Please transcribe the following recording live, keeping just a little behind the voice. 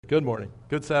Good morning.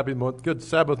 Good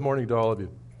Sabbath morning to all of you.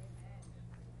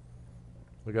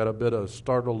 We got a bit of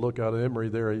startled look out of Emery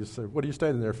there. He said, "What are you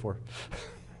standing there for?"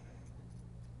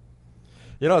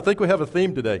 I think we have a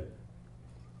theme today.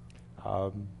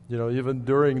 Even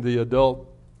during the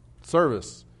adult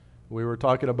service, we were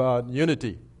talking about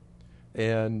unity.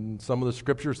 And some of the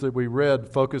scriptures that we read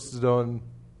focused on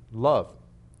love,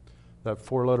 that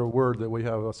four-letter word that we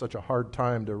have such a hard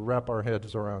time to wrap our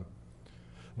heads around.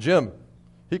 Jim,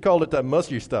 he called it that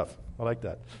mushy stuff. I like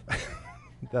that.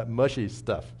 That mushy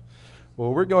stuff.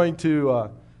 Well, we're going to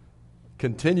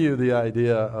continue the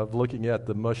idea of looking at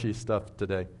the mushy stuff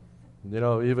today.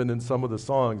 Even in some of the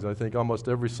songs, I think almost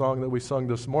every song that we sung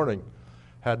this morning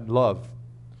had love.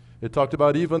 It talked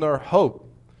about even our hope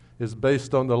is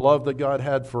based on the love that God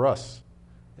had for us.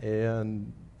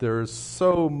 And there's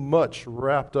so much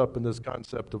wrapped up in this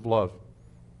concept of love.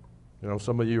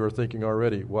 Some of you are thinking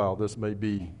already, wow, this may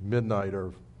be midnight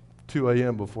or 2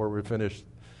 a.m. before we're finished.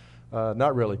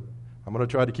 Not really. I'm going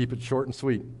to try to keep it short and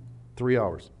sweet. 3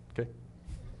 hours, okay?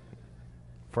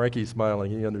 Frankie's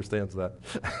smiling. He understands that.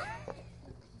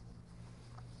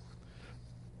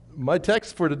 My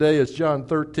text for today is John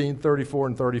 13, 34,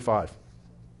 and 35.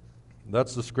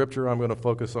 That's the scripture I'm going to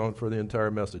focus on for the entire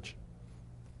message.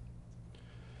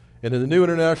 And in the New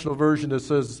International Version, it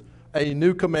says, "A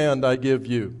new command I give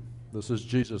you." This is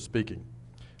Jesus speaking.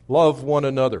 "Love one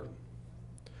another.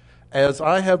 As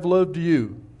I have loved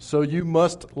you, so you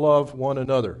must love one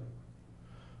another.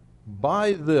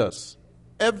 By this,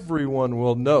 everyone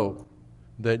will know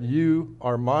that you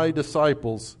are my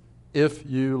disciples if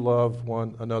you love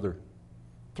one another."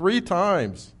 3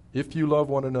 times, if you love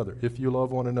one another, if you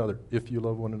love one another, if you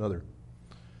love one another.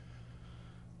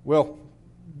 Well,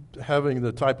 having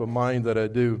the type of mind that I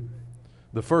do,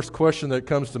 the first question that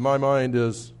comes to my mind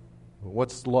is,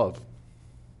 what's love?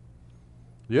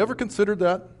 You ever considered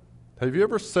that? Have you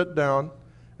ever sat down,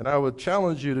 and I would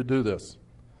challenge you to do this.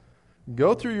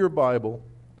 Go through your Bible,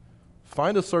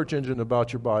 find a search engine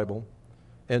about your Bible,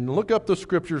 and look up the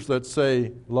scriptures that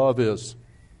say love is.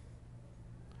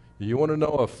 You want to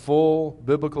know a full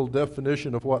biblical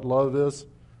definition of what love is?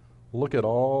 Look at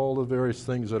all the various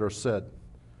things that are said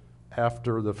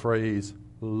after the phrase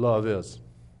love is.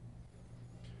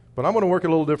 But I'm going to work a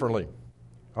little differently.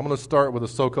 I'm going to start with a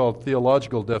so-called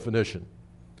theological definition.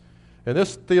 And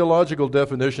this theological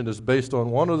definition is based on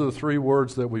one of the 3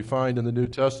 words that we find in the New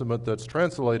Testament that's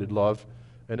translated love,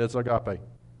 and it's agape.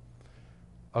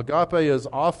 Agape is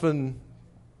often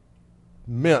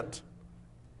meant,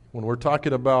 when we're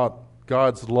talking about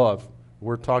God's love,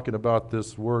 we're talking about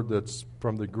this word that's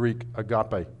from the Greek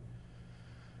agape.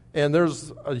 And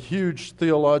there's a huge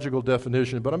theological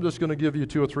definition, but I'm just going to give you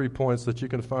 2 or 3 points that you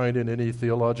can find in any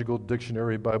theological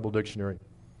dictionary, Bible dictionary.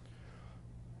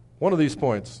 One of these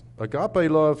points, agape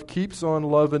love keeps on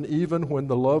loving even when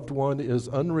the loved one is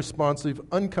unresponsive,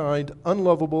 unkind,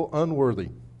 unlovable,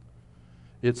 unworthy.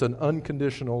 It's an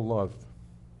unconditional love.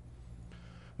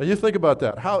 Now you think about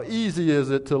that. How easy is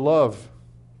it to love,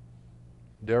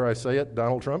 dare I say it,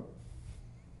 Donald Trump?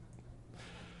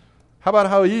 How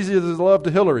about how easy it is to love to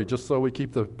Hillary, just so we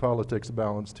keep the politics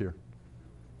balanced here?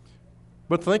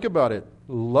 But think about it.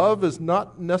 Love is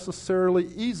not necessarily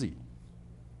easy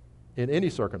in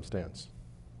any circumstance.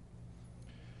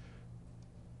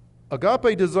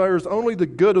 Agape desires only the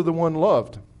good of the one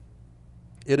loved.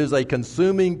 It is a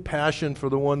consuming passion for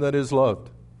the one that is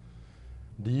loved.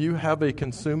 Do you have a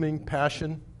consuming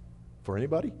passion for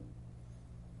anybody?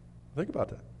 Think about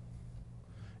that.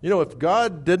 If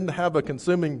God didn't have a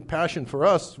consuming passion for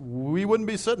us, we wouldn't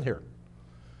be sitting here.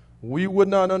 We would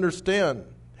not understand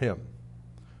Him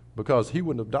because He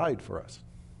wouldn't have died for us.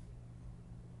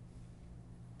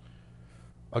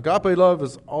 Agape love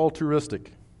is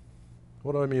altruistic.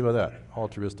 What do I mean by that?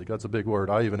 Altruistic. That's a big word.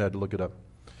 I even had to look it up.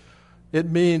 It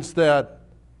means that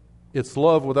it's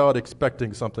love without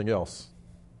expecting something else.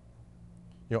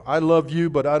 I love you,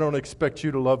 but I don't expect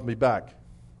you to love me back.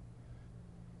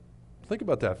 Think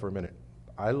about that for a minute.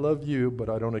 I love you, but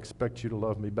I don't expect you to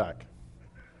love me back.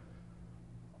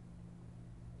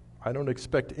 I don't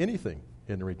expect anything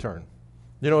in return.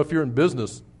 If you're in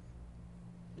business,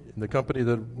 in the company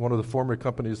one of the former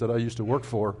companies that I used to work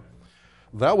for,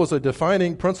 that was a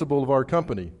defining principle of our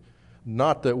company.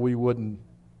 Not that we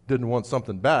didn't want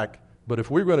something back, but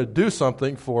if we were going to do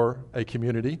something for a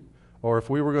community, or if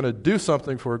we were going to do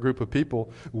something for a group of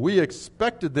people, we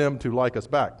expected them to like us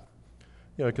back.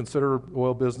 Consider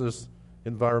oil business,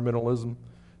 environmentalism.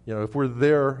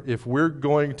 If we're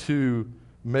going to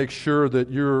make sure that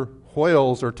your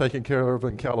whales are taken care of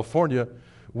in California,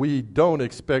 we don't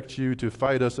expect you to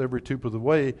fight us every tooth of the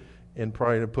way and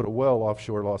try to put a well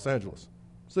offshore Los Angeles.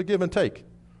 It's a give and take.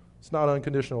 It's not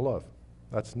unconditional love.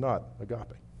 That's not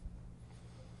agape.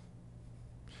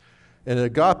 And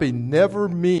agape never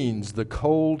means the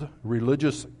cold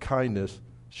religious kindness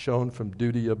shown from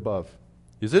duty above.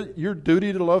 Is it your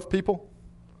duty to love people?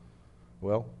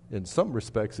 Well, in some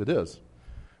respects it is.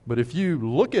 But if you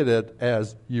look at it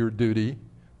as your duty,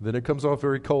 then it comes off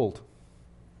very cold.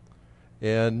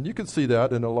 And you can see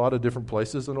that in a lot of different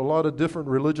places, in a lot of different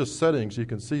religious settings, you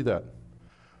can see that.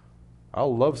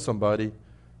 I'll love somebody,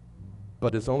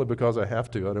 but it's only because I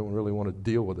have to. I don't really want to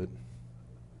deal with it.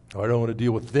 I don't want to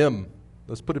deal with them.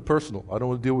 Let's put it personal. I don't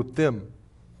want to deal with them.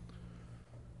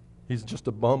 He's just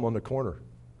a bum on the corner.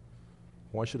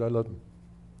 Why should I love him?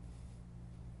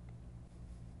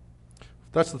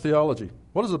 That's the theology.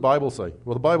 What does the Bible say?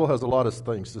 Well, the Bible has a lot of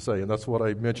things to say, and that's what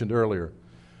I mentioned earlier.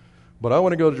 But I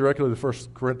want to go directly to 1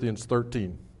 Corinthians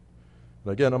 13.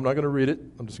 And again, I'm not going to read it.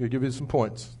 I'm just going to give you some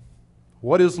points.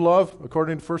 What is love,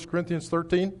 according to 1 Corinthians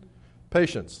 13?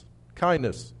 Patience,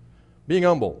 kindness, being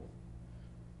humble,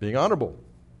 being honorable,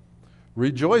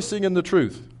 rejoicing in the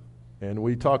truth. And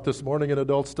we talked this morning in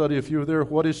adult study, if you were there,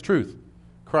 what is truth?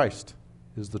 Christ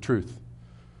is the truth.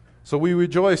 So we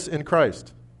rejoice in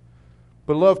Christ.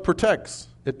 But love protects,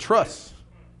 it trusts,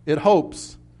 it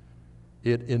hopes,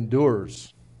 it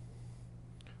endures.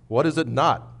 What is it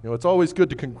not? It's always good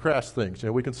to contrast things.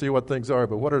 We can see what things are,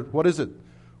 but what is it?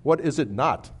 What is it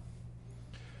not?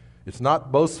 It's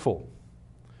not boastful.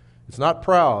 It's not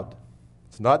proud.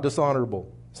 It's not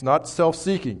dishonorable. It's not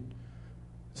self-seeking.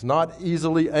 It's not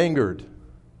easily angered.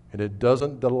 And it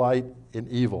doesn't delight in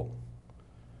evil.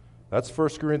 That's 1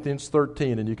 Corinthians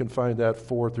 13, and you can find that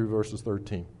 4 through verses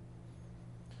 13.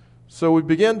 So we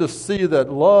begin to see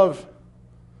that love,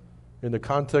 in the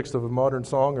context of a modern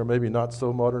song, or maybe not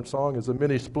so modern song, is a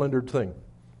many-splendored thing.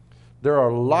 There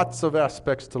are lots of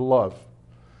aspects to love.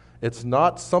 It's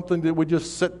not something that we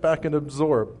just sit back and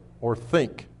absorb or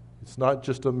think. It's not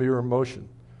just a mere emotion.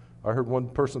 I heard one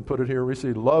person put it here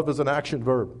recently, love is an action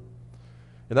verb.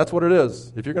 And that's what it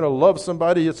is. If you're going to love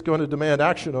somebody, it's going to demand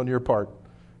action on your part.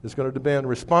 It's going to demand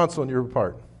response on your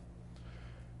part.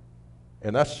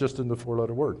 And that's just in the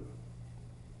 4-letter word.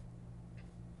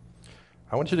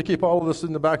 I want you to keep all of this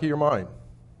in the back of your mind.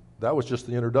 That was just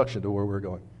the introduction to where we're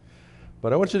going.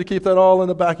 But I want you to keep that all in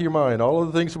the back of your mind, all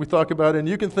of the things we talk about, and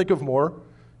you can think of more.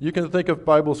 You can think of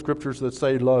Bible scriptures that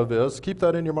say love is. Keep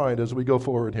that in your mind as we go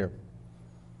forward here.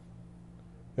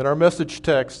 In our message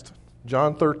text,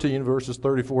 John 13, verses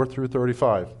 34 through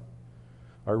 35.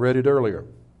 I read it earlier.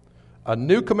 A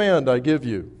new command I give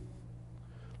you.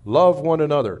 Love one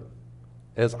another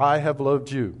as I have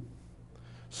loved you.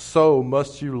 So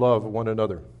must you love one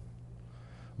another.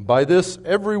 By this,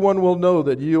 everyone will know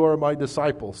that you are my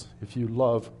disciples if you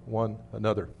love one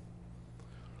another.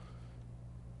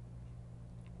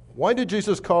 Why did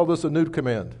Jesus call this a new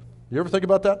command? You ever think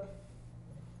about that?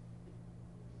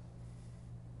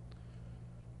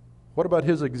 What about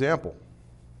his example?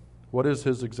 What is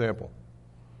his example?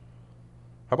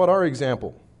 How about our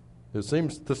example?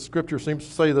 The scripture seems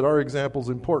to say that our example is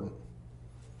important.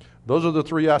 Those are the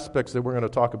 3 aspects that we're going to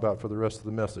talk about for the rest of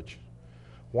the message.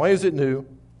 Why is it new?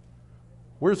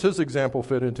 Where's his example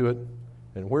fit into it?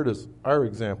 And where does our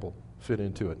example fit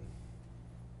into it?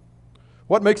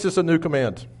 What makes this a new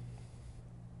command?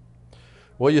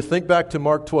 Well, you think back to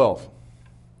Mark 12.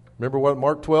 Remember what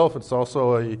Mark 12? It's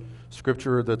also a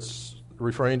scripture that's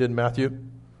refrained in Matthew.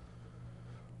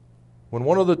 When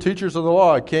one of the teachers of the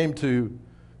law came to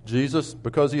Jesus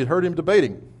because he had heard him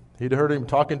debating, he'd heard him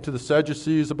talking to the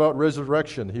Sadducees about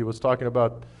resurrection. He was talking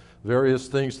about various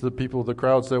things to the people, the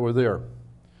crowds that were there.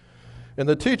 And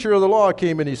the teacher of the law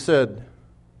came and he said,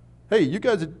 hey, you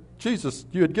guys, Jesus,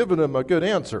 you had given him a good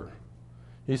answer.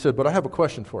 He said, but I have a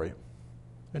question for you.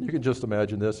 And you can just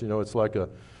imagine this, it's like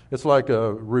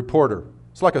a reporter.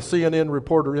 It's like a CNN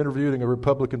reporter interviewing a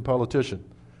Republican politician.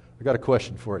 I got a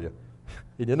question for you.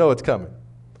 And you know it's coming.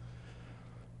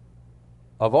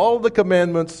 Of all the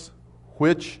commandments,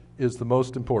 which is the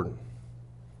most important?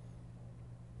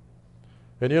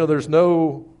 And there's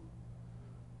no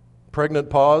pregnant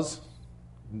pause.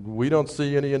 We don't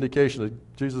see any indication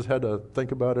that Jesus had to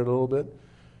think about it a little bit.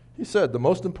 He said the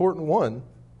most important one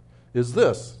is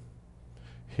this.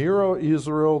 Hear, O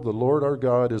Israel, the Lord our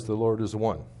God the Lord is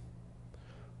one.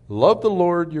 Love the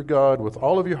Lord your God with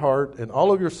all of your heart and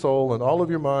all of your soul and all of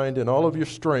your mind and all of your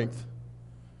strength.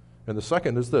 And the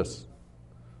second is this.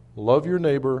 Love your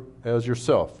neighbor as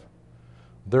yourself.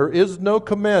 There is no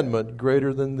commandment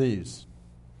greater than these.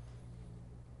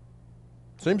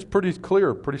 Seems pretty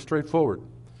clear, pretty straightforward.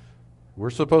 We're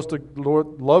supposed to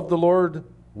love the Lord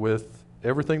with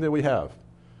everything that we have.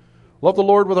 Love the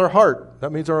Lord with our heart.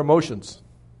 That means our emotions.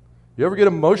 You ever get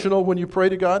emotional when you pray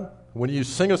to God? When you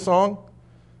sing a song?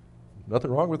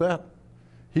 Nothing wrong with that.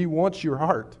 He wants your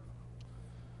heart.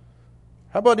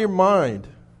 How about your mind,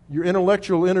 your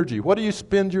intellectual energy? What do you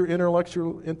spend your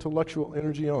intellectual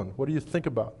energy on? What do you think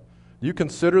about? Do you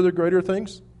consider the greater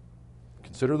things?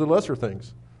 Consider the lesser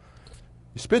things.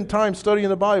 You spend time studying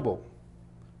the Bible.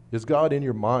 Is God in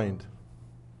your mind?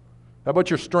 How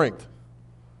about your strength?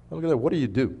 Look at that. What do you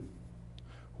do?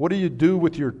 What do you do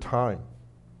with your time?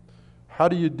 How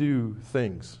do you do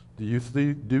things? Do you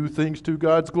do things to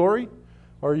God's glory,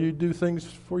 or you do things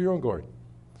for your own glory?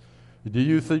 Do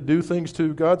you do things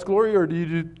to God's glory, or do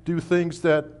you do things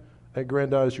that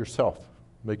aggrandize yourself,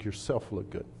 make yourself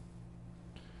look good?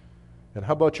 And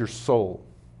how about your soul?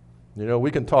 You know,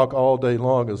 we can talk all day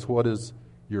long as what is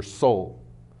your soul.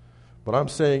 But I'm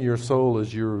saying your soul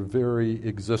is your very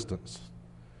existence.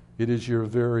 It is your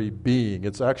very being.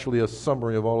 It's actually a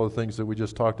summary of all of the things that we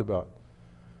just talked about.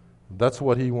 That's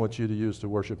what he wants you to use to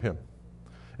worship him.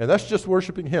 And that's just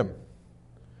worshiping him.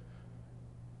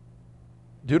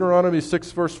 Deuteronomy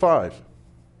 6, verse 5.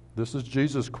 This is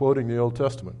Jesus quoting the Old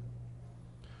Testament.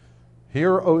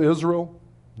 Hear, O Israel,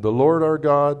 the Lord our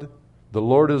God, the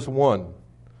Lord is one.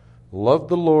 Love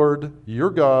the Lord your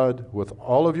God with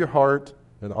all of your heart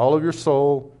and all of your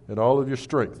soul and all of your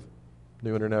strength.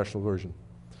 New International Version.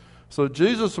 So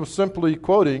Jesus was simply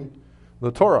quoting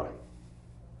the Torah.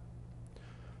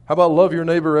 How about love your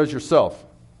neighbor as yourself?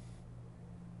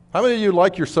 How many of you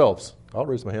like yourselves? I'll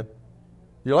raise my hand.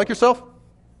 You like yourself?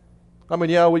 I mean,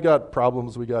 yeah, we got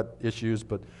problems, we got issues,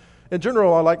 but in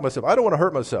general, I like myself. I don't want to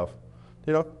hurt myself.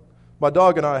 You know, my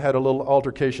dog and I had a little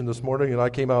altercation this morning, and I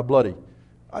came out bloody.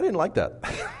 I didn't like that.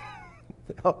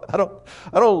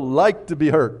 I don't like to be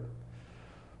hurt.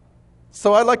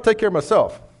 So I like to take care of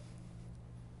myself.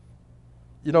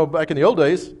 You know, back in the old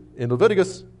days, in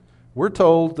Leviticus, we're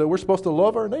told that we're supposed to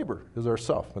love our neighbor as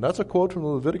ourselves. And that's a quote from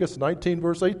Leviticus 19,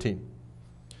 verse 18.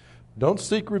 Don't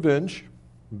seek revenge,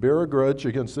 bear a grudge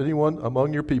against anyone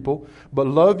among your people, but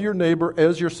love your neighbor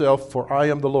as yourself, for I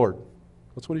am the Lord.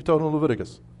 That's what he told in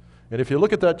Leviticus. And if you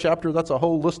look at that chapter, that's a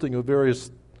whole listing of various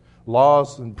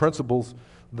laws and principles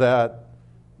that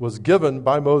was given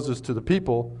by Moses to the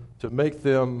people to make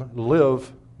them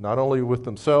live not only with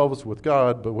themselves, with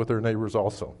God, but with their neighbors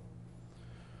also.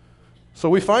 So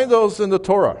we find those in the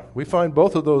Torah. We find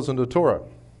both of those in the Torah.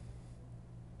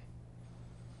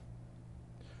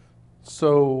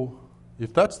 So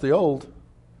if that's the old,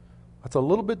 that's a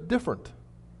little bit different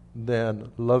than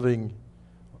loving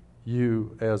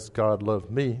you as God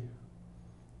loved me.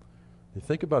 You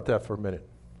think about that for a minute.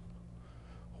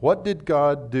 What did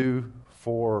God do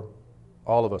for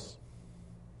all of us?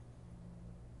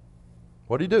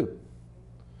 What did he do?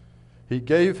 He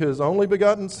gave his only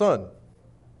begotten Son.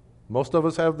 Most of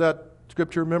us have that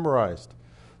scripture memorized,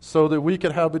 so that we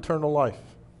could have eternal life.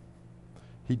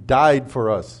 He died for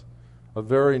us, a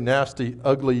very nasty,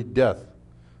 ugly death,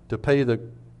 to pay the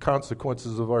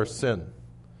consequences of our sin.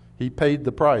 He paid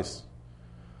the price.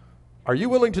 Are you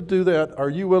willing to do that? Are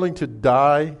you willing to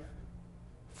die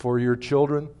for your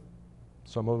children?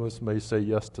 Some of us may say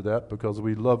yes to that because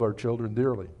we love our children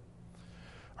dearly.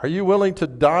 Are you willing to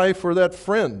die for that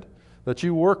friend that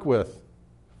you work with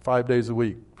 5 days a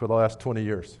week for the last 20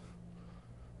 years?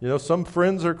 You know, some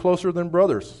friends are closer than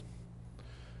brothers.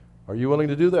 Are you willing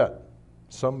to do that?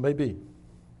 Some may be.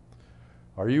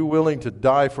 Are you willing to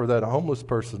die for that homeless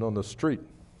person on the street?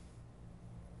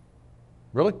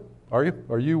 Really? Are you?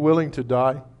 Are you willing to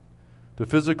die? To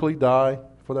physically die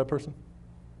for that person?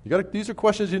 These are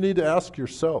questions you need to ask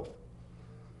yourself,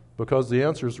 because the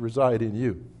answers reside in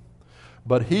you.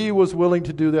 But he was willing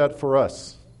to do that for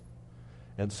us.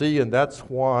 And that's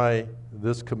why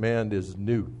this command is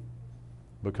new,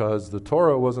 because the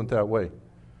Torah wasn't that way.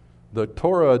 The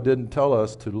Torah didn't tell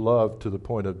us to love to the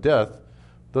point of death.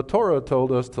 The Torah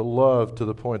told us to love to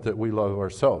the point that we love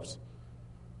ourselves,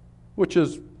 which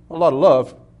is a lot of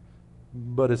love,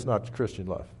 but it's not Christian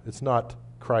love. It's not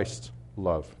Christ's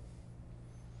love.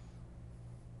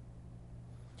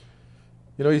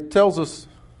 You know, he tells us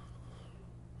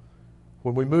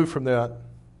when we move from that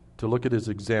to look at his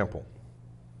example.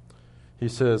 He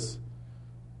says,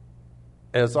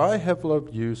 as I have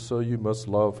loved you, so you must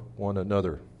love one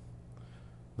another.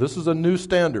 This is a new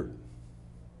standard.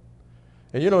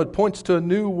 And you know, it points to a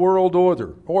new world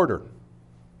order.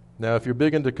 Now, if you're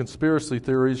big into conspiracy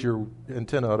theories, your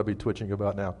antenna ought to be twitching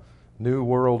about now. New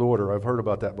world order. I've heard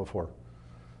about that before.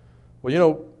 Well, you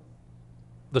know,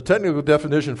 the technical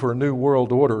definition for a new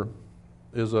world order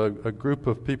is a group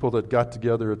of people that got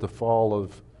together at the fall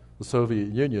of the Soviet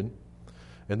Union,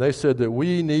 and they said that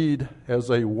we need, as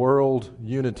a world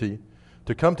unity, to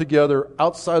to come together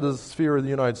outside of the sphere of the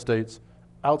United States,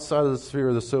 outside of the sphere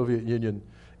of the Soviet Union,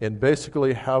 and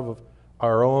basically have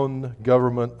our own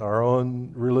government, our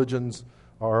own religions,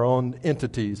 our own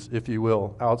entities, if you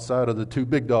will, outside of the two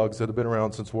big dogs that have been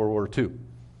around since World War II.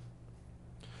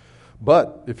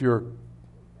 But if you're a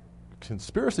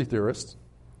conspiracy theorist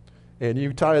and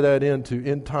you tie that into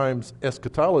end times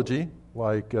eschatology,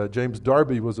 like James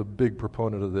Darby was a big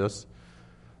proponent of this,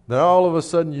 then all of a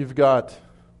sudden you've got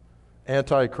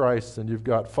Antichrist and you've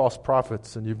got false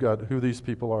prophets and you've got who these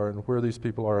people are and where these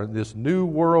people are. And this new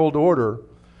world order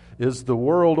is the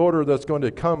world order that's going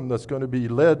to come, that's going to be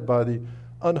led by the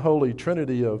unholy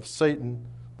trinity of Satan,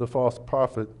 the false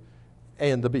prophet,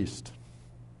 and the beast.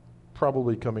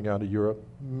 Probably coming out of Europe,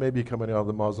 maybe coming out of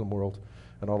the Muslim world,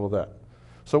 and all of that.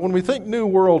 So when we think New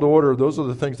World Order, those are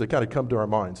the things that kind of come to our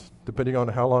minds, depending on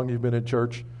how long you've been in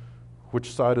church,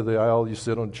 which side of the aisle you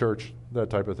sit on church,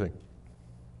 that type of thing.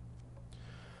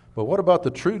 But what about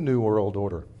the true New World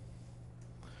Order?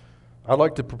 I'd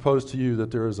like to propose to you that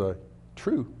there is a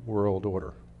true world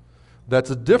order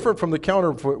that's different from the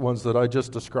counterfeit ones that I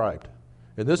just described.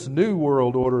 And this New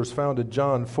World Order is found in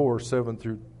John 4, 7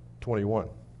 through 21. It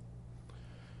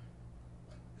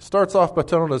starts off by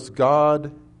telling us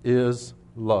God is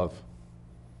love.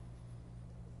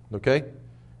 Okay?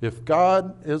 If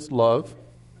God is love,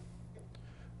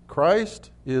 Christ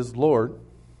is Lord,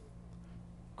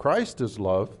 Christ is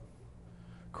love,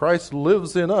 Christ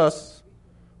lives in us,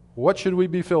 what should we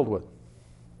be filled with?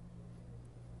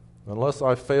 Unless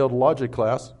I failed logic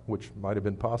class, which might have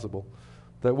been possible,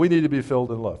 that we need to be filled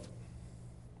in love.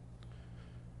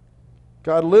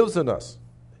 God lives in us.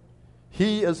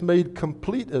 He is made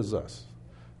complete as us.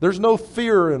 There's no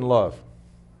fear in love.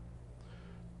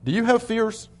 Do you have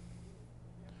fears?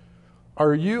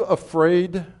 Are you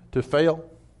afraid to fail?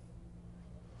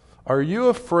 Are you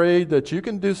afraid that you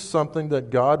can do something that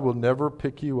God will never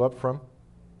pick you up from?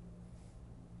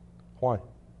 Why?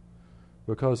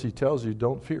 Because He tells you,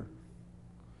 don't fear.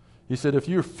 He said, if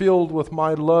you're filled with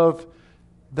my love,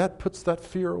 that puts that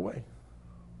fear away.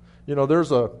 You know,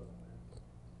 there's a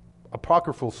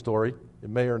apocryphal story. It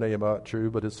may or may not be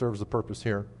true, but it serves the purpose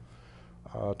here.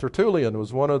 Tertullian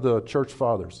was one of the church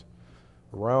fathers,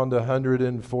 around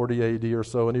 140 AD or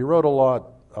so, and he wrote a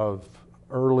lot of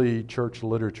early church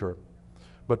literature.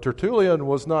 But Tertullian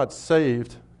was not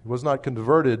saved, was not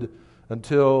converted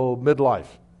until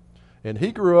midlife. And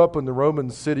he grew up in the Roman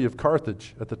city of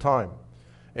Carthage at the time.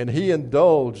 And he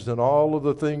indulged in all of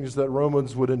the things that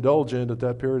Romans would indulge in at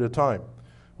that period of time.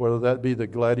 Whether that be the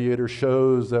gladiator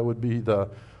shows, that would be the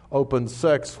open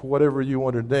sex, whatever you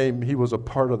want to name, he was a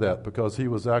part of that because he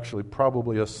was actually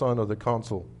probably a son of the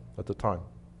consul at the time.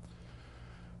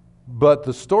 But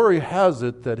the story has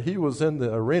it that he was in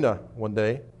the arena one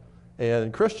day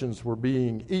and Christians were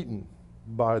being eaten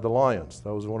by the lions.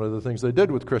 That was one of the things they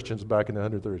did with Christians back in the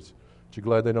 130s. Aren't you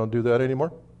glad they don't do that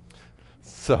anymore?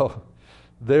 So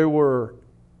they were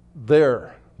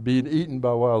there being eaten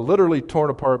by wild, literally torn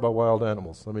apart by wild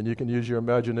animals. I mean, you can use your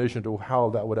imagination to how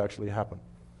that would actually happen.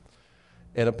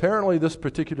 And apparently this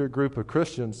particular group of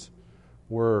Christians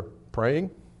were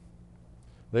praying.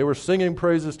 They were singing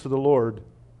praises to the Lord.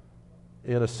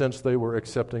 In a sense, they were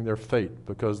accepting their fate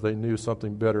because they knew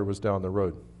something better was down the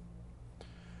road.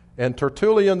 And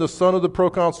Tertullian, the son of the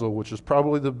proconsul, which is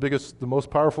probably the biggest, the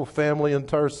most powerful family in the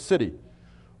entire city,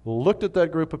 looked at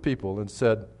that group of people and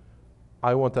said,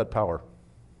 I want that power.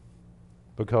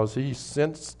 Because he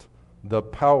sensed the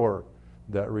power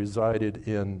that resided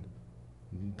in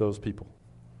those people.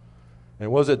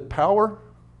 And was it power?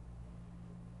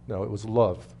 No, it was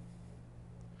love.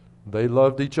 They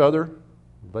loved each other.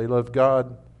 They loved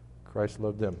God. Christ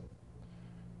loved them.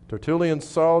 Tertullian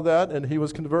saw that and he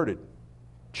was converted.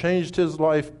 Changed his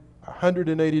life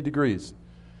 180 degrees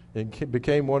and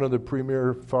became one of the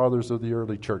premier fathers of the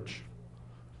early church.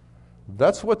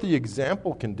 That's what the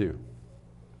example can do.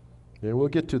 And we'll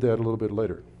get to that a little bit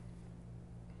later.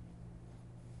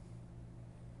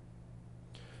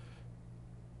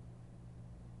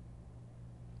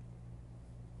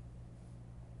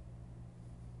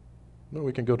 No,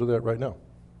 we can go to that right now.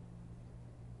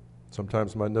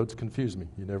 Sometimes my notes confuse me.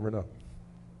 You never know.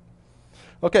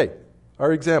 Okay,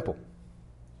 our example.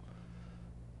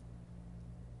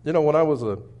 You know, when I was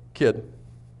a kid,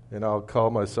 and I'll call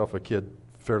myself a kid,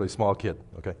 fairly small kid,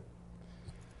 okay?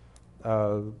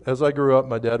 As I grew up,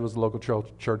 my dad was a local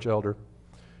church elder.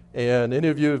 And any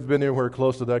of you who have been anywhere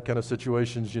close to that kind of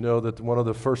situations, you know that one of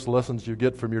the first lessons you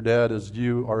get from your dad is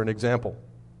you are an example.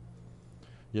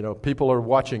 You know, people are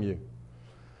watching you.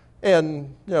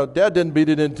 And, you know, Dad didn't beat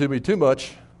it into me too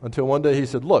much until one day he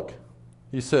said, look,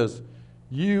 he says,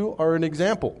 you are an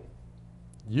example.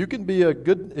 You can be a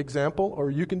good example or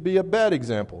you can be a bad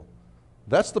example.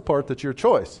 That's the part that's your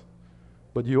choice.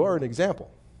 But you are an example.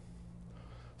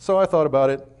 So I thought about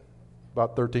it,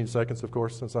 about 13 seconds, of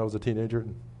course, since I was a teenager,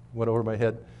 and went over my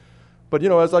head. But,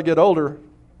 as I get older,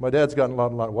 my dad's gotten a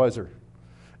lot wiser.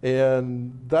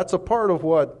 And that's a part of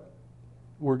what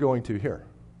we're going to hear.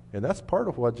 And that's part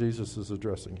of what Jesus is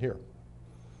addressing here.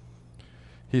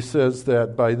 He says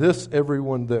that by this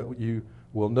everyone that you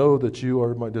will know that you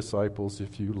are my disciples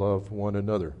if you love one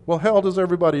another. Well, how does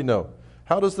everybody know?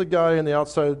 How does the guy on the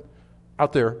outside,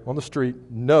 out there on the street,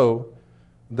 know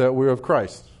that we're of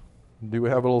Christ? Do we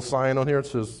have a little sign on here that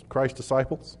says Christ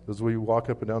disciples as we walk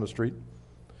up and down the street?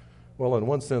 Well, in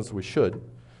one sense we should.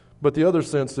 But the other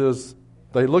sense is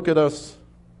they look at us,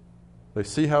 they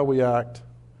see how we act,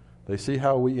 they see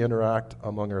how we interact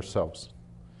among ourselves.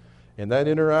 And that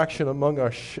interaction among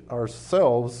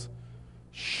ourselves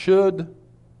should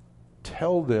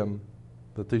tell them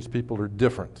that these people are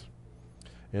different.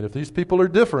 And if these people are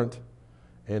different,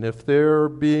 and if they're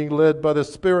being led by the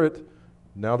Spirit,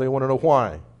 now they want to know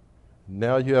why.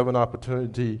 Now you have an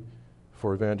opportunity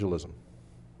for evangelism.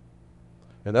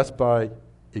 And that's by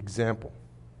example.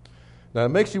 Now it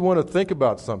makes you want to think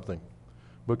about something,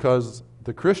 because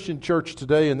the Christian church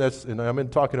today, and I'm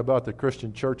talking about the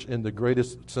Christian church in the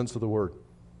greatest sense of the word,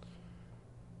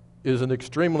 is an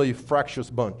extremely fractious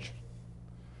bunch.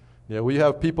 We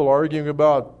have people arguing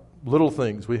about little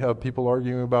things. We have people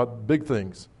arguing about big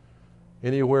things.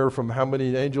 Anywhere from how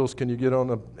many angels can you get on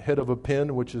the head of a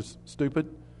pin, which is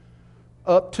stupid,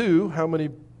 up to how many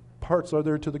parts are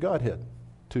there to the Godhead,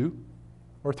 2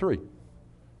 or 3,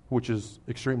 which is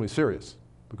extremely serious,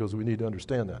 because we need to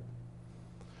understand that.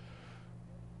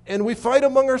 And we fight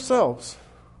among ourselves.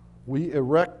 We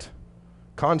erect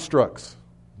constructs.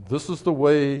 This is the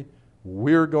way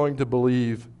we're going to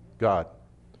believe God.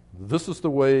 This is the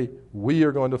way we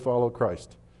are going to follow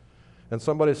Christ. And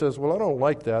somebody says, well, I don't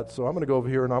like that, so I'm going to go over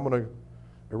here and I'm going to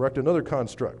erect another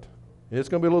construct. And it's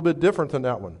going to be a little bit different than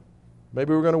that one.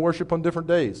 Maybe we're going to worship on different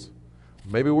days.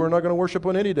 Maybe we're not going to worship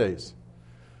on any days.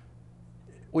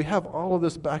 We have all of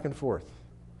this back and forth.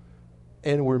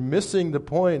 And we're missing the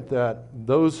point that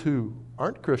those who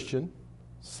aren't Christian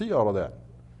see all of that.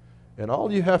 And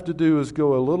all you have to do is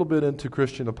go a little bit into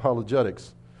Christian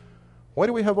apologetics. Why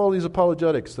do we have all these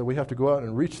apologetics that we have to go out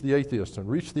and reach the atheist and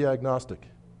reach the agnostic?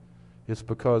 It's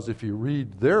because if you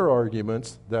read their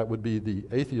arguments, that would be the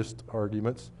atheist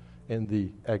arguments and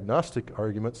the agnostic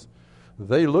arguments,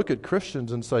 they look at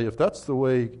Christians and say, if that's the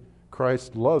way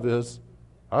Christ's love is,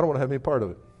 I don't want to have any part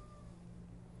of it.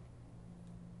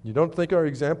 You don't think our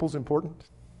example is important?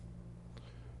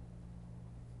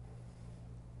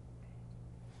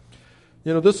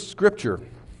 This scripture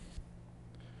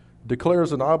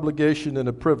declares an obligation and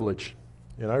a privilege.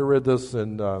 And I read this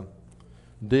in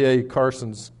D.A.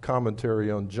 Carson's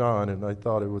commentary on John, and I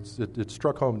thought it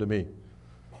struck home to me.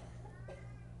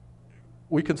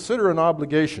 We consider an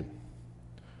obligation.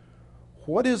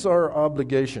 What is our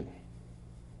obligation?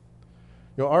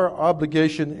 Our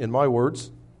obligation, in my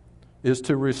words, is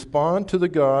to respond to the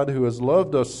God who has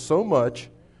loved us so much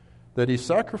that he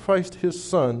sacrificed his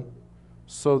Son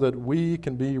so that we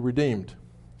can be redeemed.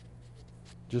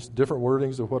 Just different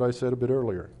wordings of what I said a bit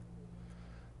earlier.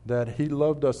 That he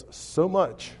loved us so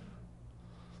much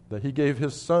that he gave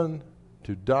his Son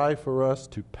to die for us,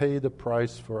 to pay the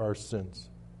price for our sins.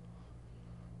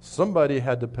 Somebody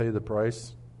had to pay the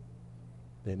price,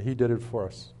 and he did it for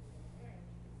us.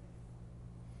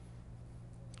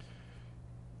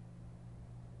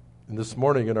 And this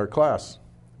morning in our class,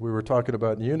 we were talking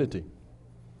about unity.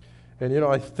 And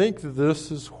I think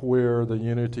this is where the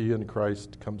unity in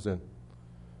Christ comes in.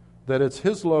 That it's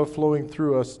his love flowing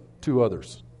through us to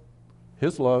others.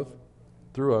 His love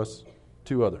through us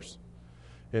to others.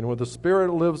 And when the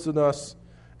Spirit lives in us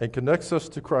and connects us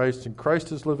to Christ, and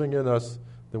Christ is living in us,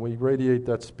 then we radiate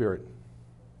that Spirit.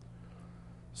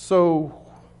 So,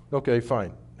 okay,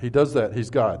 fine. He does that. He's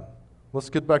God. Let's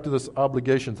get back to this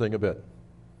obligation thing a bit.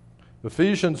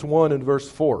 Ephesians 1 and verse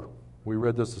 4. We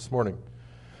read this morning.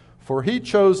 For he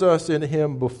chose us in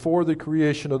him before the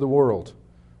creation of the world.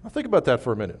 Now think about that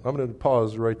for a minute. I'm going to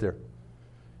pause right there.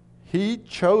 He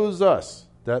chose us.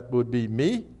 That would be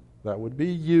me. That would be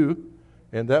you.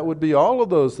 And that would be all of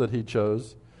those that he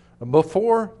chose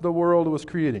before the world was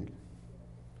created.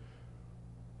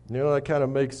 That kind of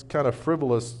makes kind of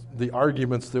frivolous the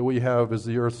arguments that we have, is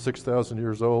the earth 6,000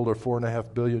 years old or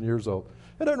 4.5 billion years old.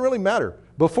 It doesn't really matter.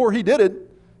 Before he did it,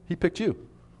 he picked you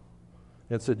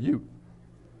and said, you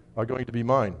are going to be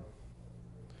mine.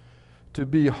 To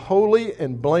be holy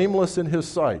and blameless in his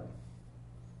sight.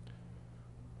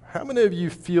 How many of you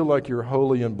feel like you're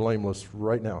holy and blameless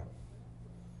right now?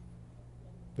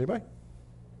 Anybody?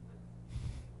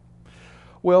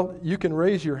 Well, you can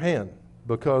raise your hand,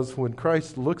 because when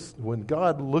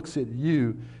God looks at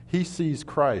you, he sees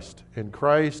Christ, and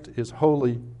Christ is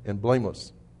holy and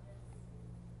blameless.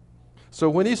 So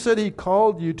when he said he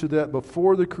called you to that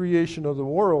before the creation of the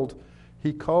world,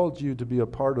 he called you to be a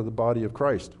part of the body of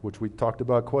Christ, which we talked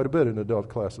about quite a bit in adult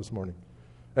class this morning.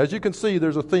 As you can see,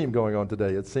 there's a theme going on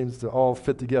today. It seems to all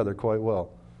fit together quite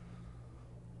well.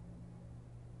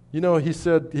 You know,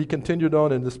 he continued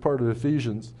on in this part of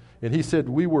Ephesians, and he said,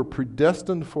 we were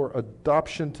predestined for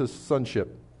adoption to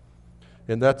sonship.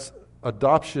 And that's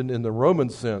adoption in the Roman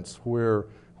sense, where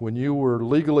when you were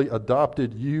legally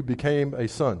adopted, you became a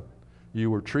son.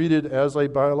 You were treated as a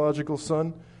biological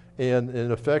son, and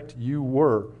in effect, you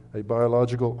were a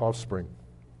biological offspring.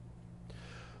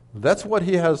 That's what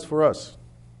he has for us.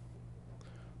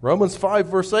 Romans 5,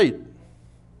 verse 8.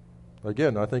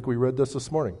 Again, I think we read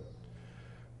this morning.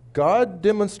 God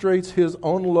demonstrates his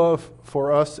own love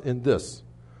for us in this: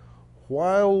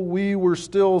 while we were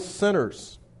still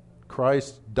sinners,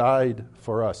 Christ died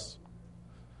for us.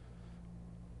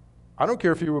 I don't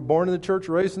care if you were born in the church,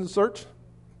 raised in the church,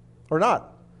 or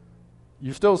not.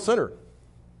 You're still a sinner.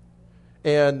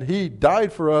 And he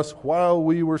died for us while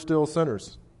we were still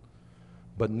sinners.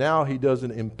 But now he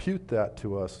doesn't impute that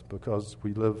to us because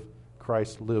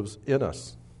Christ lives in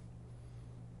us.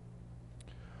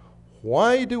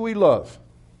 Why do we love?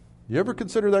 You ever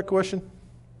consider that question?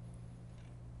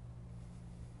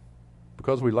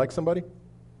 Because we like somebody?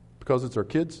 Because it's our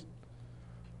kids?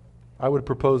 I would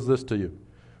propose this to you.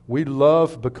 We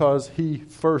love because he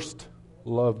first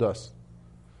loved us.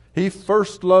 He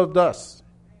first loved us.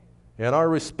 And our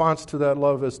response to that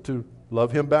love is to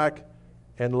love him back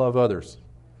and love others.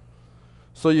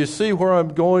 So you see where I'm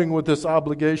going with this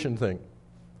obligation thing.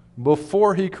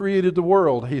 Before he created the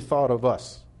world, he thought of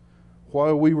us.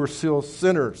 While we were still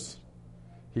sinners,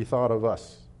 he thought of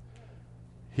us.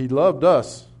 He loved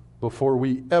us before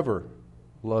we ever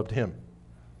loved him.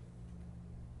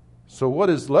 So what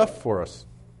is left for us?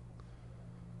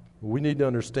 We need to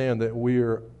understand that we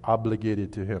are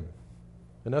obligated to him.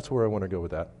 And that's where I want to go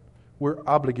with that. We're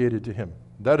obligated to him.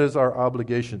 That is our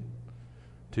obligation,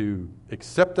 to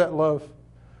accept that love,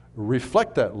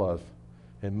 reflect that love,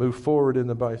 and move forward in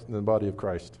the body of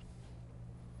Christ.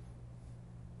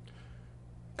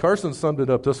 Carson summed it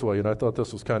up this way, and I thought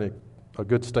this was kind of a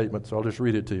good statement, so I'll just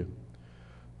read it to you.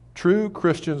 True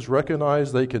Christians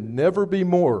recognize they can never be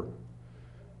more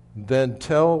than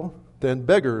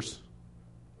beggars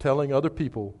telling other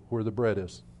people where the bread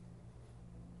is.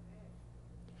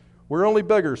 We're only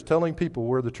beggars telling people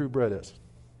where the true bread is.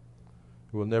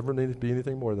 We'll never need to be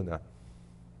anything more than that.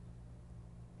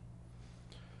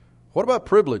 What about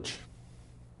privilege?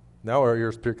 Now our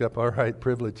ears pick up, all right,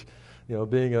 privilege. You know,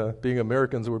 being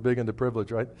Americans, we're big into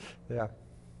privilege, right? Yeah.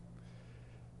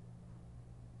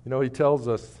 You know, he tells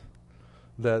us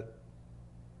that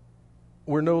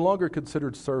we're no longer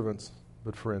considered servants,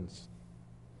 but friends.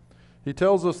 He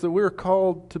tells us that we're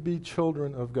called to be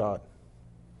children of God.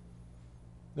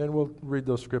 And we'll read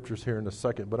those scriptures here in a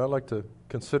second, but I'd like to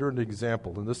consider an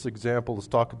example. And this example is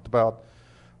talked about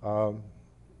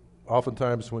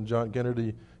oftentimes when John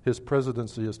Kennedy, his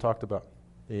presidency is talked about.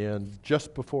 And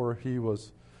just before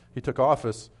he took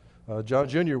office, John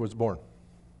Jr. was born.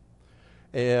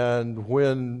 And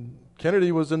when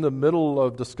Kennedy was in the middle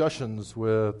of discussions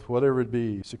with whatever it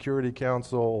be, Security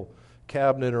Council,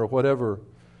 Cabinet, or whatever,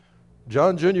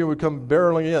 John Jr. would come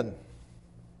barreling in.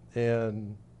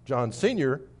 And John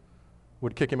Sr.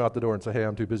 would kick him out the door and say, hey,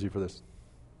 I'm too busy for this.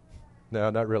 No,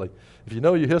 not really. If you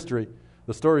know your history,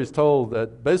 the story is told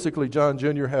that basically John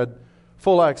Jr. had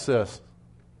full access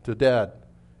to Dad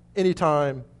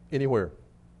anytime, anywhere.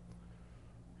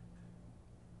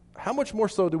 How much more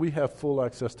so do we have full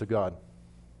access to God?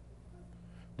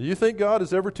 Do you think God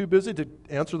is ever too busy to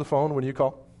answer the phone when you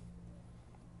call?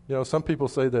 You know, some people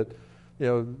say that, you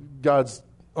know, God's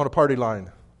on a party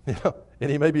line, you know, and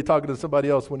he may be talking to somebody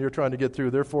else when you're trying to get through,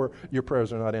 therefore your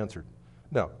prayers are not answered.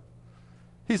 No.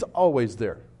 He's always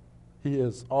there. He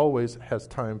always has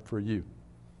time for you.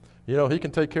 You know, he can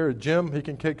take care of Jim, he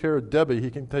can take care of Debbie, he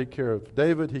can take care of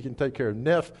David, he can take care of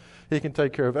Neff, he can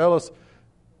take care of Ellis,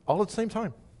 all at the same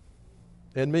time.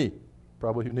 And me,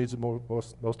 probably who needs it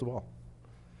most of all.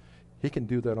 He can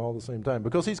do that all at the same time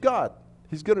because he's God.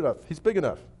 He's good enough. He's big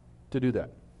enough to do that.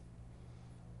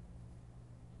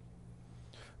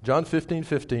 John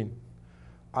 15:15.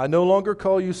 I no longer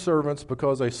call you servants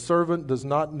because a servant does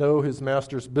not know his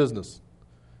master's business.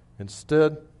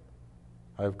 Instead,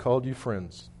 I have called you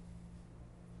friends.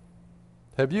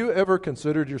 Have you ever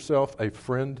considered yourself a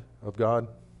friend of God?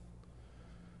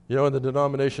 You know, in the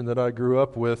denomination that I grew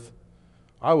up with,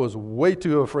 I was way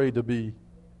too afraid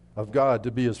of God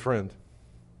to be his friend.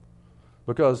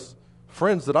 Because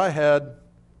friends that I had,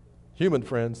 human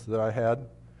friends that I had,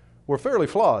 were fairly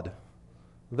flawed.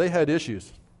 They had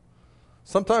issues.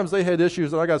 Sometimes they had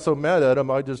issues and I got so mad at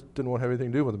them I just didn't want to have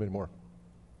anything to do with them anymore.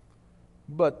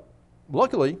 But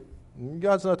luckily,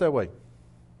 God's not that way.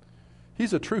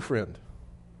 He's a true friend.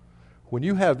 When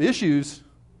you have issues,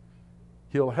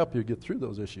 he'll help you get through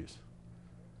those issues.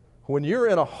 When you're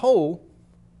in a hole,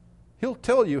 he'll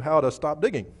tell you how to stop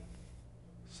digging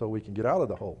so we can get out of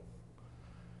the hole.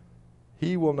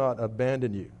 He will not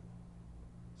abandon you.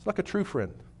 It's like a true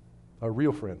friend, a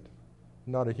real friend,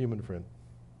 not a human friend.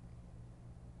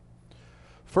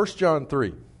 1 John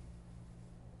 3,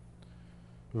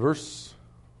 verse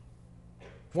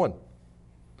 1.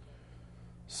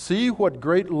 See what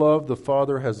great love the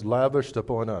Father has lavished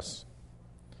upon us,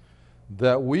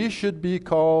 that we should be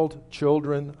called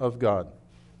children of God.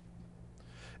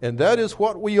 And that is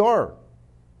what we are.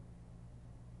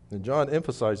 And John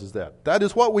emphasizes that. That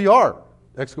is what we are!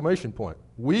 Exclamation point.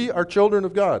 We are children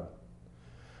of God.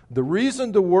 The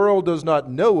reason the world does not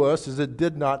know us is it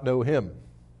did not know him.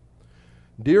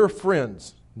 Dear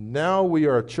friends, now we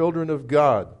are children of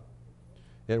God,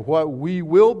 and what we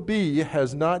will be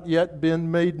has not yet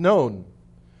been made known.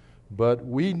 But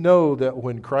we know that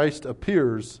when Christ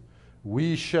appears,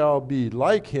 we shall be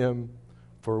like him,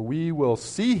 for we will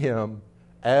see him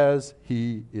as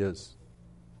he is.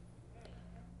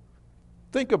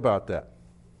 Think about that.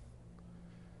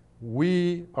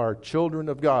 We are children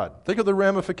of God. Think of the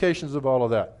ramifications of all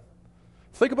of that.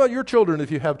 Think about your children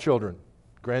if you have children,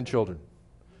 grandchildren.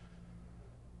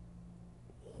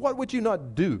 What would you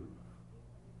not do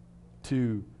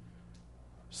to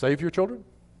save your children?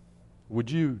 Would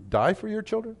you die for your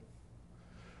children?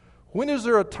 When is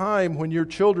there a time when your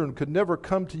children could never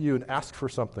come to you and ask for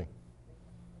something?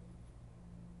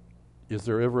 Is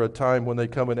there ever a time when they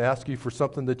come and ask you for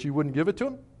something that you wouldn't give it to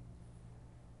them?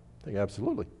 I think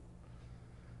absolutely.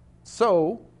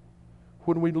 So,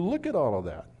 when we look at all of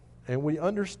that and we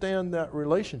understand that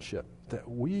relationship, that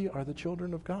we are the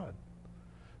children of God,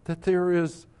 that there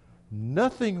is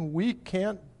nothing we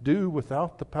can't do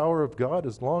without the power of God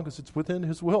as long as it's within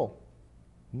his will.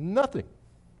 Nothing.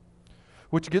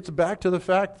 Which gets back to the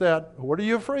fact that, what are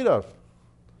you afraid of?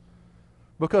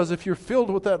 Because if you're filled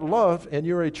with that love and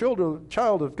you're a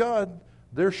child of God,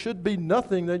 there should be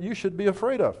nothing that you should be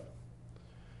afraid of.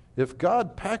 If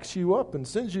God packs you up and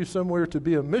sends you somewhere to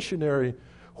be a missionary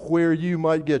where you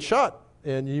might get shot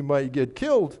and you might get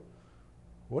killed,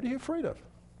 what are you afraid of?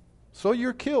 So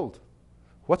you're killed.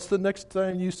 What's the next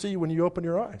thing you see when you open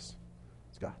your eyes?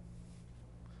 It's God.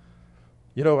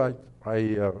 You know,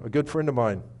 a good friend of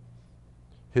mine,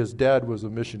 his dad was a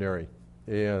missionary,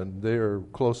 and they're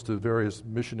close to various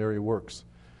missionary works.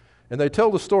 And they tell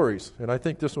the stories, and I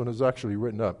think this one is actually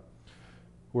written up.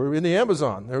 We're in the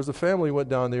Amazon. There was a family who went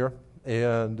down there,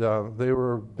 and they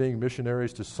were being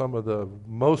missionaries to some of the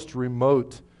most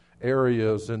remote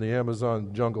areas in the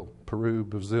Amazon jungle, Peru,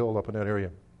 Brazil, up in that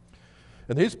area.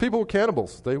 And these people were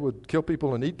cannibals. They would kill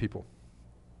people and eat people.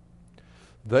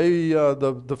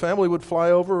 The family would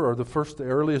fly over, or the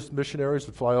earliest missionaries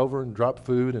would fly over and drop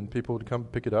food, and people would come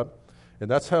pick it up. And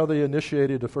that's how they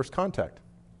initiated the first contact.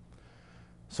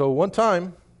 So one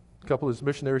time, a couple of these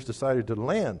missionaries decided to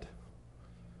land.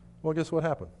 Well, guess what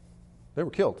happened? They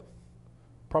were killed,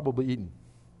 probably eaten.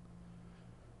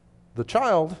 The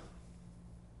child,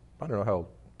 I don't know how old,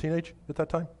 teenage at that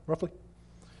time, roughly?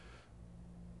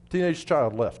 Teenage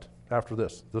child left after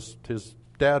this. His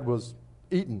dad was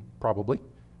eaten, probably,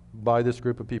 by this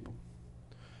group of people.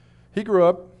 He grew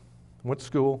up, went to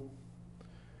school,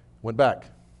 went back.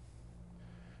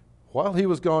 While he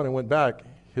was gone and went back,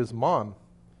 his mom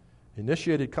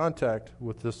initiated contact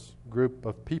with this group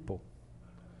of people,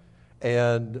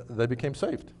 and they became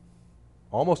saved.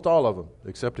 Almost all of them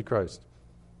accepted Christ.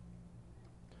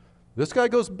 This guy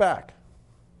goes back,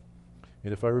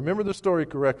 and if I remember the story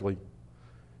correctly,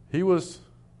 he was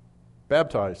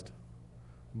baptized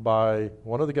by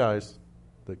one of the guys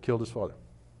that killed his father.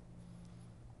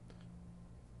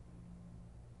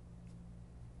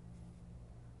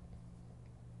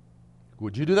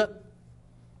 Would you do that?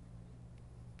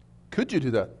 Could you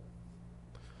do that?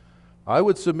 I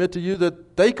would submit to you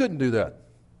that they couldn't do that,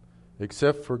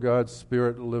 except for God's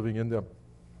Spirit living in them.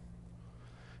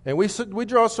 And we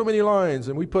draw so many lines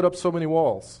and we put up so many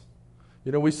walls.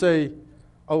 You know, we say,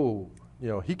 oh, you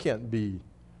know, he can't be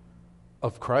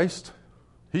of Christ.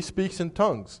 He speaks in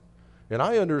tongues. And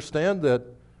I understand that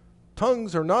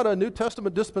tongues are not a New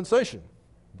Testament dispensation.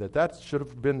 that should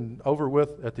have been over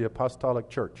with at the apostolic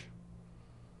church.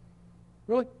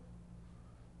 Really?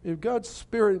 If God's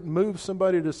Spirit moves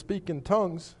somebody to speak in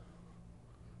tongues,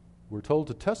 we're told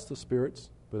to test the spirits,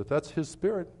 but if that's His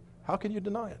Spirit, how can you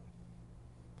deny it?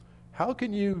 How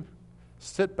can you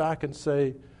sit back and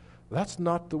say, that's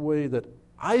not the way that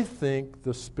I think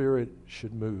the Spirit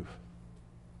should move?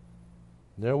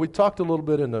 Now, we talked a little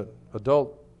bit in the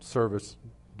adult service,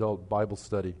 adult Bible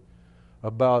study,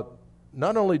 about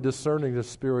not only discerning the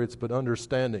spirits, but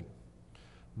understanding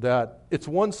that it's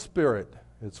one Spirit,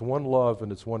 it's one love,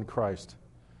 and it's one Christ.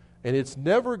 And it's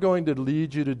never going to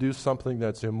lead you to do something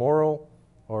that's immoral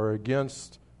or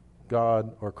against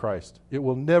God or Christ. It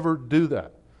will never do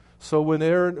that. So when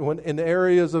in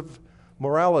areas of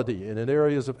morality and in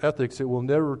areas of ethics, it will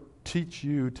never teach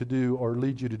you to do or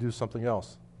lead you to do something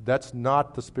else. That's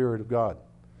not the Spirit of God.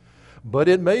 But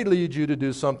it may lead you to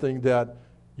do something that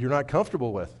you're not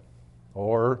comfortable with,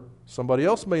 or somebody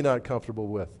else may not comfortable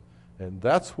with. And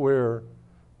that's where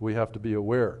we have to be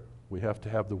aware. We have to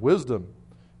have the wisdom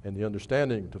and the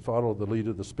understanding to follow the lead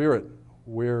of the Spirit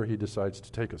where He decides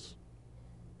to take us.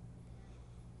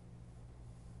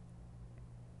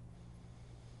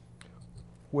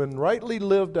 When rightly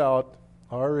lived out,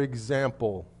 our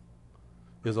example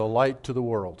is a light to the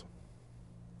world.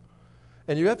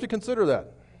 And you have to consider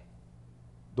that.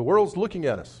 The world's looking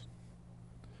at us.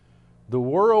 The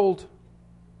world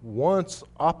wants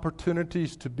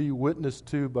opportunities to be witnessed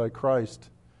to by Christ,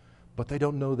 but they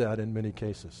don't know that in many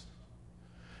cases.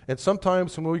 And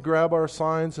sometimes when we grab our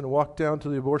signs and walk down to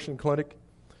the abortion clinic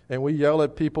and we yell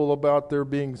at people about their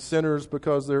being sinners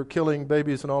because they're killing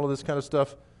babies and all of this kind of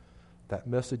stuff, that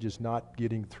message is not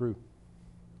getting through.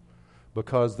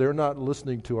 Because they're not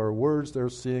listening to our words, they're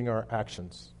seeing our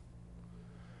actions.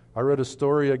 I read a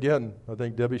story again, I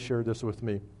think Debbie shared this with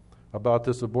me, about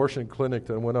this abortion clinic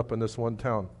that went up in this one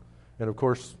town. And of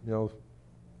course,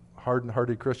 hard and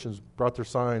hearty Christians brought their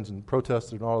signs and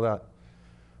protested and all that.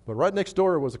 But right next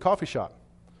door was a coffee shop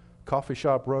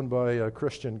run by a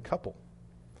Christian couple.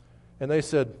 And they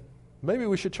said, maybe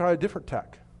we should try a different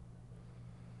tack.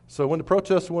 So when the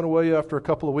protests went away after a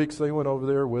couple of weeks, they went over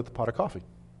there with a pot of coffee.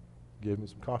 Gave them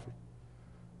some coffee.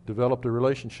 Developed a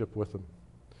relationship with them.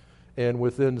 And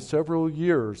within several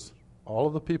years, all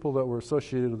of the people that were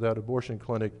associated with that abortion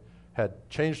clinic had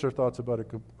changed their thoughts about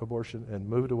abortion and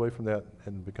moved away from that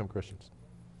and become Christians.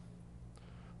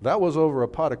 That was over a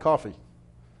pot of coffee.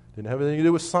 Didn't have anything to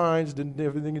do with signs, didn't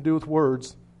have anything to do with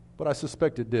words, but I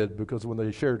suspect it did, because when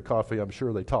they shared coffee, I'm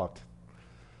sure they talked.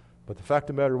 But the fact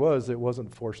of the matter was, it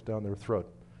wasn't forced down their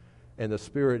throat. And the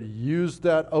Spirit used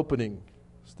that opening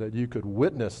so that you could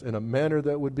witness in a manner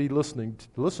that would be listened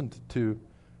to,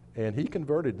 and He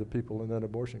converted the people in that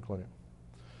abortion clinic.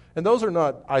 And those are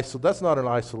not that's not an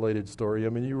isolated story. I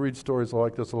mean, you read stories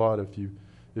like this a lot if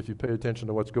you pay attention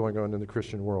to what's going on in the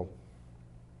Christian world.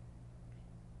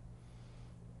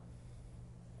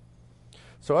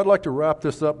 So I'd like to wrap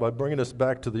this up by bringing us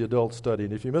back to the adult study.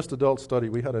 And if you missed adult study,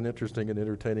 we had an interesting and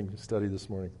entertaining study this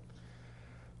morning.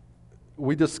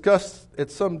 We discussed at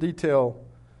some detail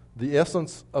the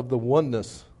essence of the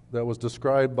oneness that was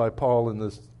described by Paul in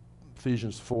this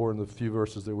Ephesians 4 and the few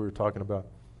verses that we were talking about.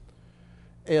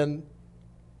 And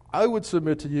I would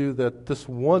submit to you that this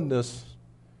oneness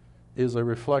is a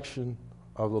reflection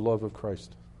of the love of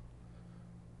Christ.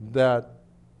 That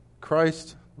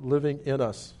Christ living in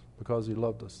us because He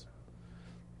loved us.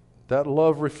 That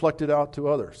love reflected out to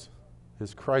others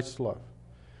is Christ's love.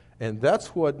 And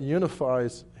that's what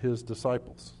unifies His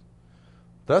disciples.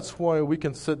 That's why we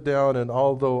can sit down, and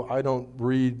although I don't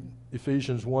read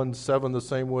Ephesians 1:7 the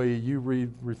same way you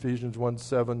read Ephesians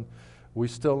 1:7, we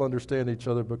still understand each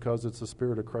other because it's the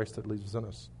Spirit of Christ that lives in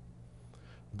us.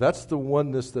 That's the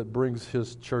oneness that brings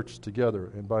His church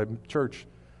together. And by church,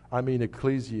 I mean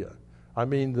ecclesia. I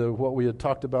mean what we had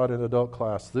talked about in adult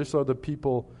class. These are the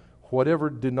people, whatever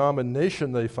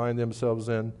denomination they find themselves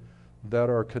in, that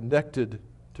are connected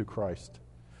to Christ.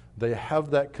 They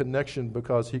have that connection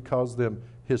because He calls them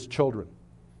His children.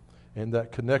 And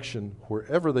that connection,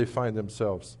 wherever they find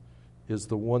themselves, is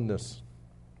the oneness.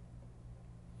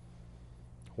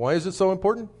 Why is it so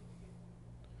important?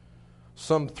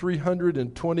 Some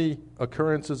 320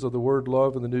 occurrences of the word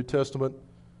love in the New Testament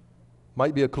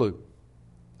might be a clue.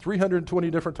 320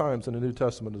 different times in the New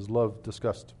Testament is love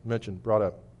discussed, mentioned, brought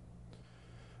up.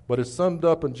 But it's summed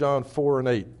up in John 4 and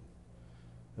 8.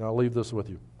 And I'll leave this with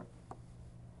you.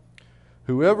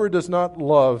 Whoever does not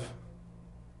love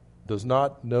does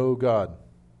not know God,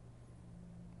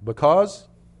 because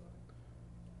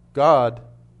God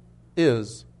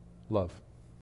is love.